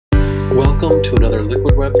Welcome to another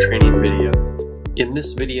Liquid Web training video. In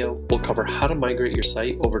this video, we'll cover how to migrate your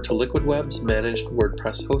site over to Liquid Web's managed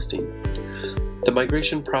WordPress hosting. The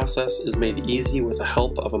migration process is made easy with the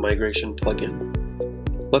help of a migration plugin.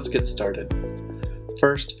 Let's get started.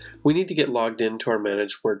 First, we need to get logged into our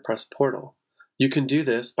managed WordPress portal. You can do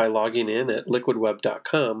this by logging in at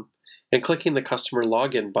liquidweb.com and clicking the Customer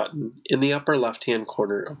Login button in the upper left-hand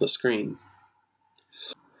corner of the screen.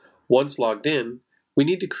 Once logged in, we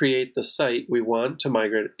need to create the site we want to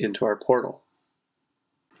migrate into our portal.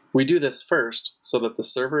 We do this first so that the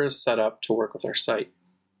server is set up to work with our site.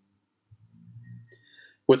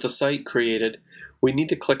 With the site created, we need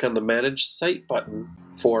to click on the Manage Site button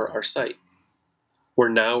for our site. We're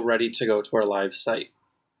now ready to go to our live site.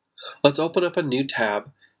 Let's open up a new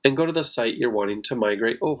tab and go to the site you're wanting to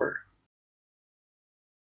migrate over.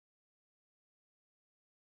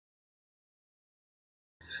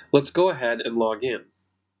 Let's go ahead and log in.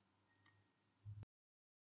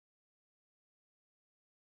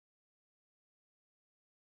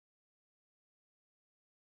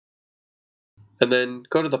 And then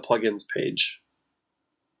go to the Plugins page.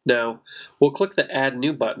 Now, we'll click the Add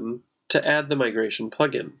New button to add the migration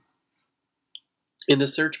plugin. In the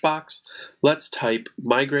search box, let's type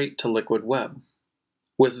Migrate to Liquid Web.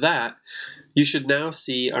 With that, you should now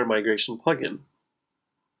see our migration plugin.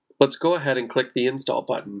 Let's go ahead and click the Install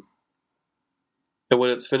button. And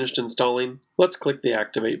when it's finished installing, let's click the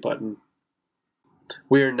Activate button.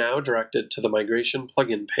 We are now directed to the migration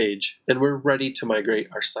plugin page, and we're ready to migrate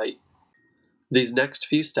our site. These next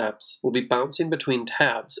few steps will be bouncing between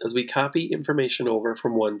tabs as we copy information over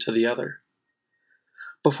from one to the other.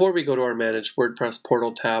 Before we go to our Managed WordPress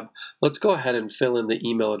Portal tab, let's go ahead and fill in the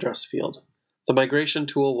email address field. The migration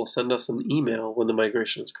tool will send us an email when the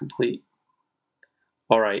migration is complete.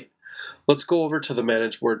 Alright, let's go over to the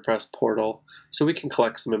Managed WordPress Portal so we can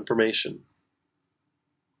collect some information.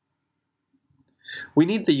 We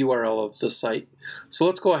need the URL of the site, so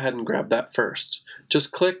let's go ahead and grab that first.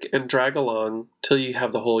 Just click and drag along till you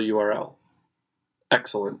have the whole URL.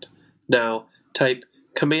 Excellent. Now type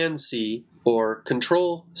Command-C or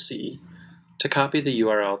Control-C to copy the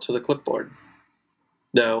URL to the clipboard.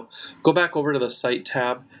 Now go back over to the Site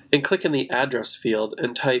tab and click in the address field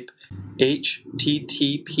and type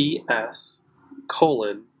https://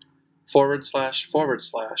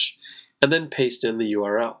 and then paste in the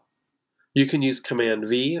URL. You can use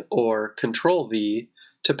Command-V or Control-V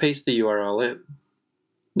to paste the URL in.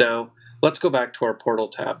 Now, let's go back to our Portal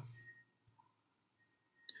tab.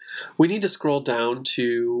 We need to scroll down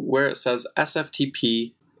to where it says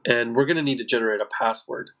SFTP, and we're going to need to generate a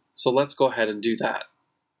password. So let's go ahead and do that.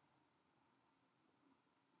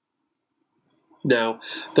 Now,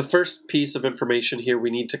 the first piece of information here we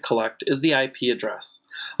need to collect is the IP address.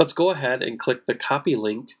 Let's go ahead and click the copy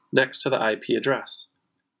link next to the IP address.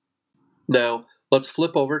 Now, let's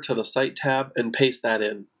flip over to the Site tab and paste that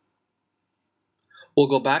in. We'll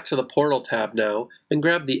go back to the Portal tab now and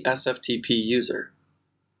grab the SFTP user.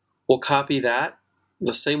 We'll copy that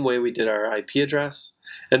the same way we did our IP address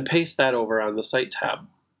and paste that over on the Site tab.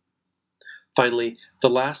 Finally, the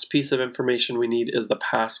last piece of information we need is the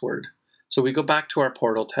password. So we go back to our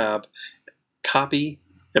Portal tab, copy,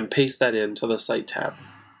 and paste that into the Site tab.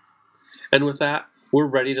 And with that, we're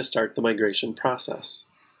ready to start the migration process.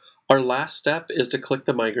 Our last step is to click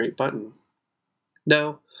the Migrate button.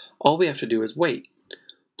 Now, all we have to do is wait.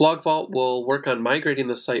 Blog Vault will work on migrating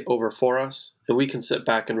the site over for us, and we can sit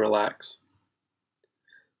back and relax.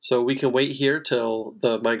 So we can wait here till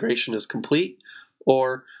the migration is complete,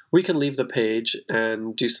 or we can leave the page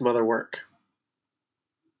and do some other work.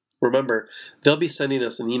 Remember, they'll be sending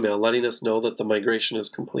us an email letting us know that the migration is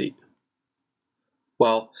complete.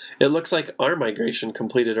 Well, it looks like our migration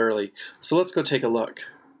completed early, so let's go take a look.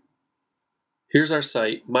 Here's our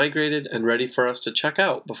site, migrated and ready for us to check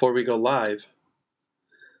out before we go live.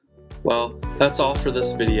 Well, that's all for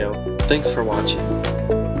this video. Thanks for watching.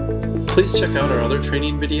 Please check out our other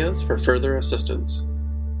training videos for further assistance.